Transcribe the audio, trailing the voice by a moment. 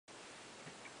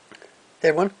Hey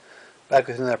everyone, back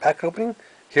with another pack opening.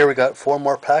 Here we got 4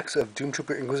 more packs of Doom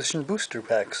Trooper Inquisition booster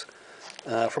packs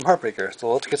from Heartbreaker.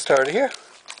 So let's get started here.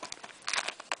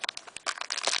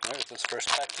 Alright, this first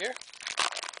pack here.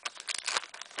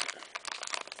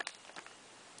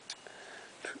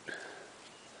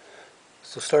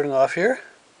 So starting off here,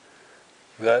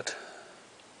 we got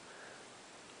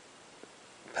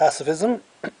Pacifism.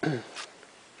 Then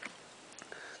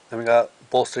we got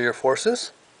Bolster Your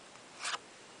Forces,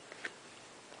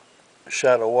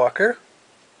 Shadow Walker,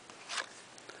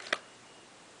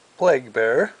 Plague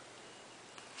Bearer,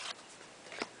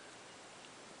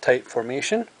 Tight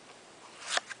Formation,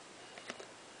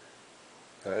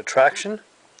 Attraction,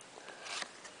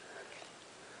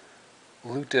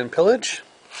 Loot and Pillage,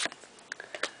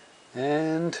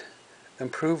 and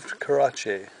Improved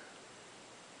Karache.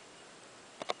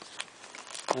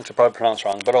 Which I probably pronounced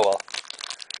wrong, but oh well.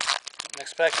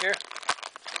 Next pack here.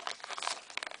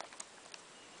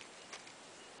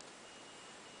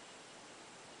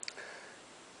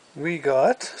 We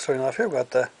got, starting off here, we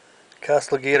got the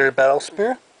Castigator Battle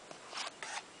Spear,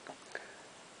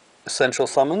 Essential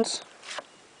Summons,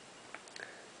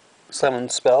 Summon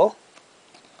Spell,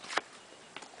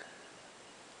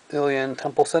 Ilian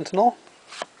Temple Sentinel,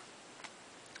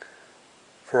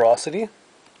 Ferocity,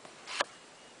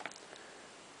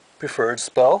 Preferred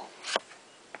Spell,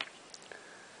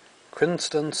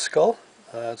 Crimson Skull,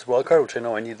 it's a wild card, which I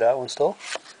know I need that one still,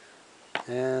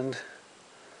 and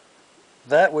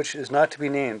that which is not to be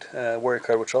named, warrior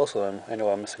card, which also I know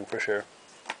I'm missing for sure.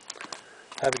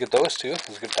 Happy to get those two.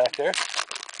 There's a good pack there.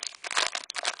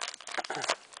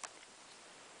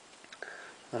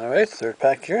 Alright, third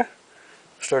pack here.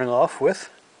 Starting off with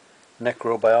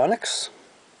Necrobionics.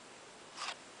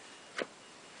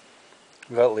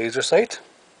 We've got Laser Sight,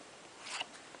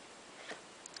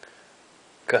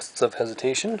 Gusts of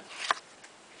Hesitation,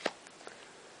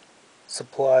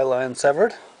 Supply Line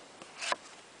Severed,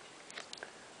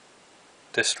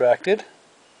 Distracted,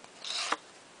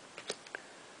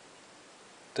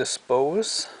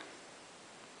 Dispose,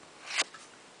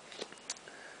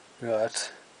 we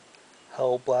got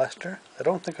Hell Blaster, I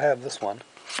don't think I have this one,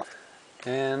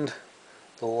 and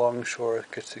the Longshore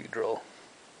Cathedral.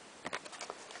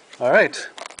 Alright,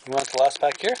 move on to the last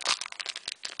pack here.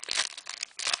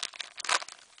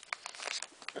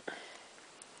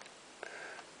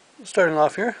 Starting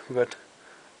off here, we've got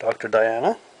Dr.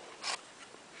 Diana,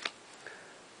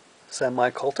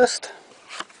 Semi-Cultist,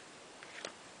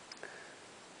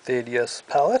 Thaddeus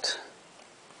Pallet,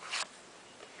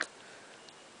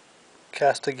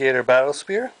 Castigator Battle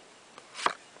Spear,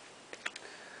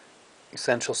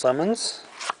 Essential Summons,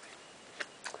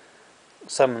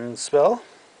 Summon Spell,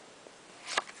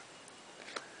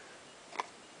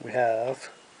 we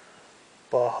have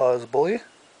Baja's Bully,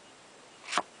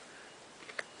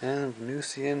 and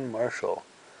Venusian Marshal.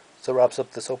 So that wraps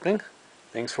up this opening.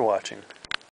 Thanks for watching.